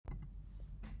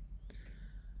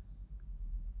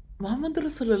मोहम्मद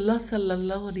रसूलुल्लाह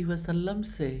सल्लल्लाहु अलैहि वसल्लम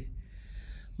से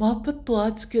मोहब्बत तो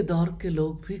आज के दौर के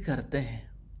लोग भी करते हैं,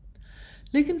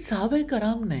 लेकिन सहाबा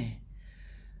कराम ने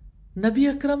नबी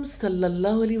अकरम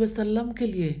सल्लल्लाहु अलैहि वसल्लम के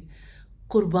लिए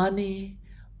कुर्बानी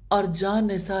और जान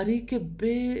निसारी के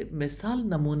बेमिसाल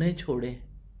नमूने छोड़े।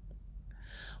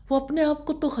 वो अपने आप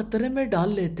को तो खतरे में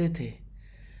डाल लेते थे,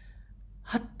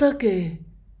 हत्ता के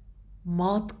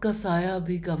मौत का साया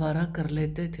भी गवारा कर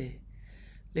लेते थे,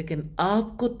 लेकिन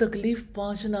आपको तकलीफ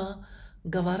पहुंचना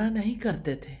गवारा नहीं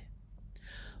करते थे।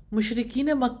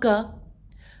 मुशरिकीन मक्का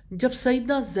जब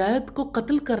सईदना ज़ैद को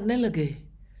कत्ल करने लगे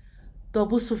तो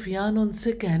अबू सुफियान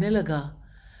उनसे कहने लगा,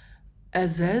 ए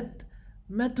ज़ैद,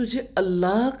 मैं तुझे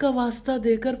अल्लाह का वास्ता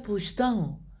देकर पूछता हूँ,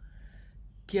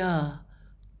 क्या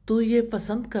तू ये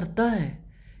पसंद करता है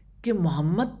कि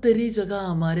मोहम्मद तेरी जगह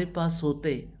हमारे पास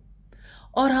होते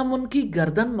और हम उनकी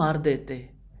गर्दन मार देते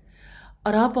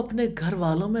और आप अपने घर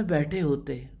वालों में बैठे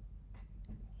होते?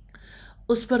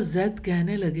 उस पर ज़ैद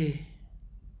कहने लगे,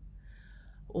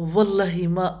 वल्लाहि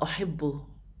मा उहिब्बु,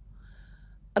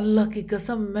 अल्लाह की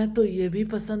कसम मैं तो ये भी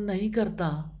पसंद नहीं करता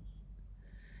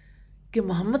कि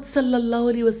मोहम्मद सल्लल्लाहु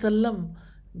अलैहि वसल्लम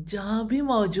जहाँ भी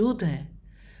मौजूद हैं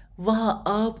वहाँ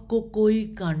आपको कोई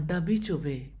कांटा भी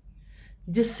चुभे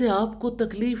जिससे आपको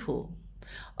तकलीफ हो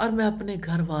और मैं अपने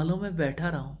घर वालों में बैठा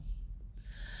रहूं।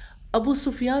 अबू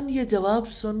सुफियान ये जवाब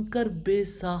सुनकर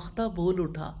बेसाख्ता बोल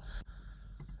उठा,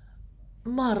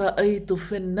 मा रअयतु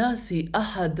फिन्नासी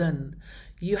अहदन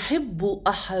युहिब्बु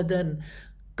अहदन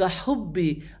का हुब्बी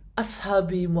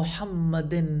अस्हाबी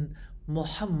मुहम्मदिन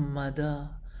मुहम्मदा।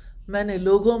 मैंने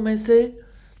लोगों में से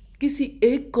किसी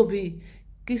एक को भी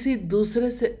किसी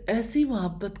दूसरे से ऐसी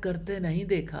मोहब्बत करते नहीं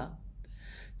देखा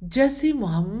जैसी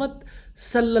मोहम्मद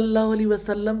सल्लल्लाहु अलैहि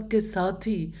वसल्लम के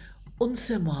साथी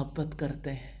उनसे मोहब्बत करते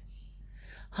हैं।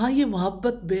 हाँ, ये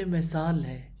मोहब्बत बेमिसाल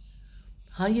है।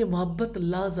 हाँ, ये मोहब्बत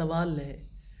लाजवाल है।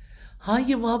 हाँ,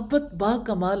 ये मोहब्बत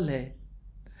बाकमाल है।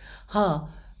 हाँ,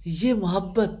 ये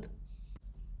मोहब्बत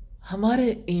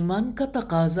हमारे ईमान का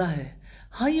तकाजा है।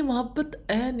 हाँ, ये मोहब्बत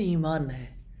ऐन ईमान है।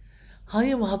 हाँ,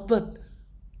 ये मोहब्बत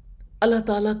अल्लाह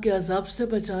ताला के अजाब से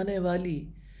बचाने वाली,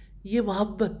 ये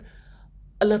मोहब्बत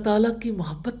अल्लाह ताला की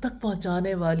मोहब्बत तक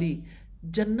पहुंचाने वाली,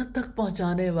 जन्नत तक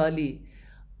पहुंचाने वाली,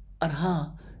 और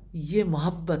हाँ, ये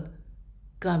मोहब्बत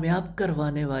कामयाब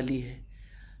करवाने वाली है।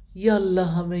 या अल्लाह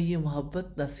हमें ये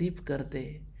मोहब्बत नसीब कर दे।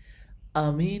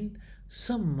 आमीन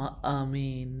सुम्मा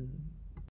आमीन।